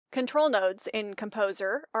Control nodes in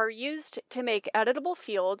Composer are used to make editable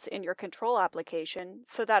fields in your control application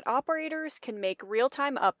so that operators can make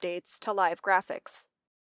real-time updates to live graphics.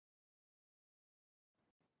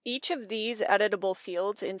 Each of these editable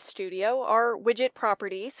fields in Studio are widget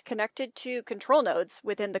properties connected to control nodes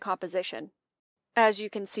within the composition. As you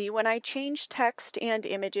can see, when I change text and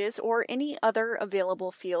images or any other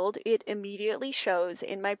available field, it immediately shows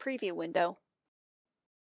in my preview window.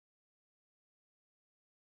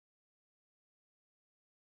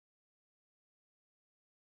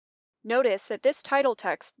 Notice that this title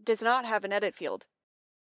text does not have an edit field.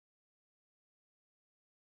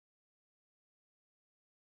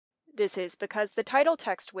 This is because the title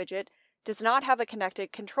text widget does not have a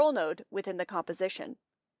connected control node within the composition.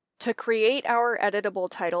 To create our editable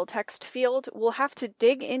title text field, we'll have to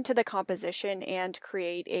dig into the composition and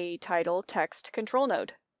create a title text control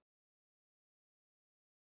node.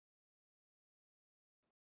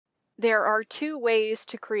 There are two ways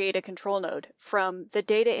to create a control node, from the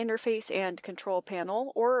data interface and control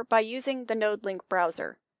panel, or by using the node link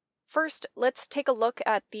browser. First, let's take a look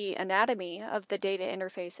at the anatomy of the data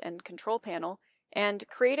interface and control panel and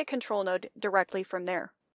create a control node directly from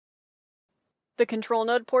there. The control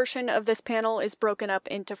node portion of this panel is broken up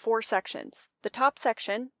into 4 sections. The top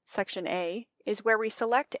section, Section A, is where we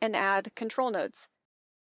select and add control nodes.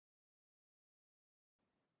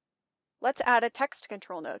 Let's add a text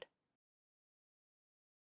control node.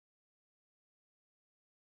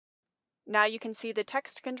 Now you can see the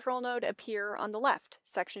text control node appear on the left,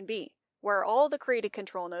 Section B, where all the created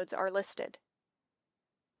control nodes are listed.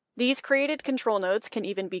 These created control nodes can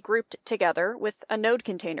even be grouped together with a node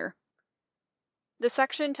container. The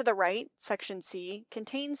section to the right, Section C,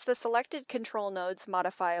 contains the selected control node's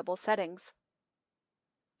modifiable settings.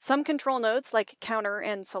 Some control nodes, like counter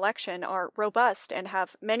and selection, are robust and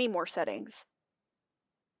have many more settings.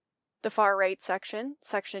 The far right section,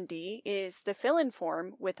 Section D, is the fill-in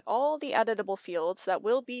form with all the editable fields that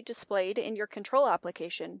will be displayed in your control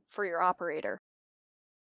application for your operator.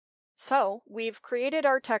 So, we've created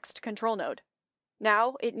our text control node.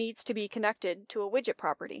 Now it needs to be connected to a widget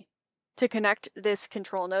property. To connect this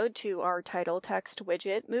control node to our title text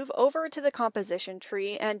widget, move over to the composition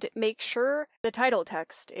tree and make sure the title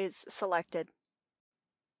text is selected.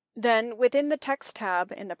 Then, within the Text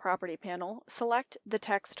tab in the Property panel, select the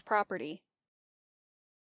Text property.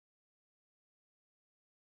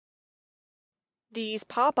 These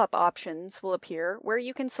pop-up options will appear where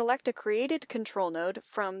you can select a created control node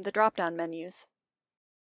from the drop-down menus.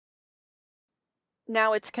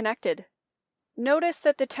 Now it's connected. Notice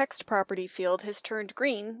that the Text property field has turned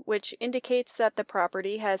green, which indicates that the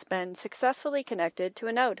property has been successfully connected to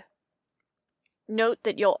a node. Note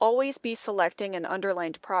that you'll always be selecting an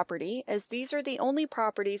underlined property, as these are the only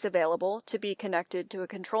properties available to be connected to a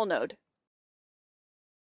control node.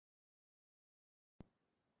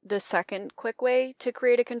 The second quick way to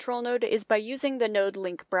create a control node is by using the node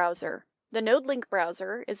link browser. The node link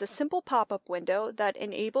browser is a simple pop-up window that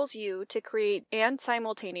enables you to create and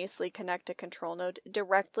simultaneously connect a control node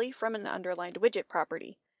directly from an underlined widget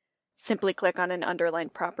property. Simply click on an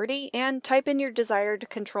underlined property and type in your desired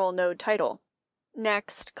control node title.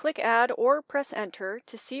 Next, click Add or press Enter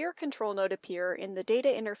to see your control node appear in the Data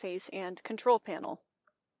Interface and Control panel.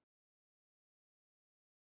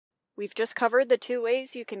 We've just covered the 2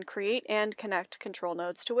 ways you can create and connect control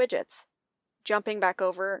nodes to widgets. Jumping back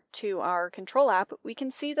over to our control app, we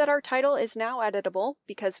can see that our title is now editable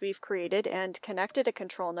because we've created and connected a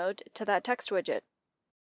control node to that text widget.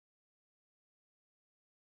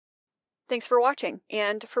 Thanks for watching,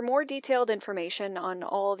 and for more detailed information on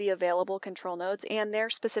all the available control nodes and their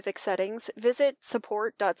specific settings, visit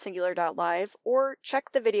support.singular.live or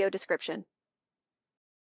check the video description.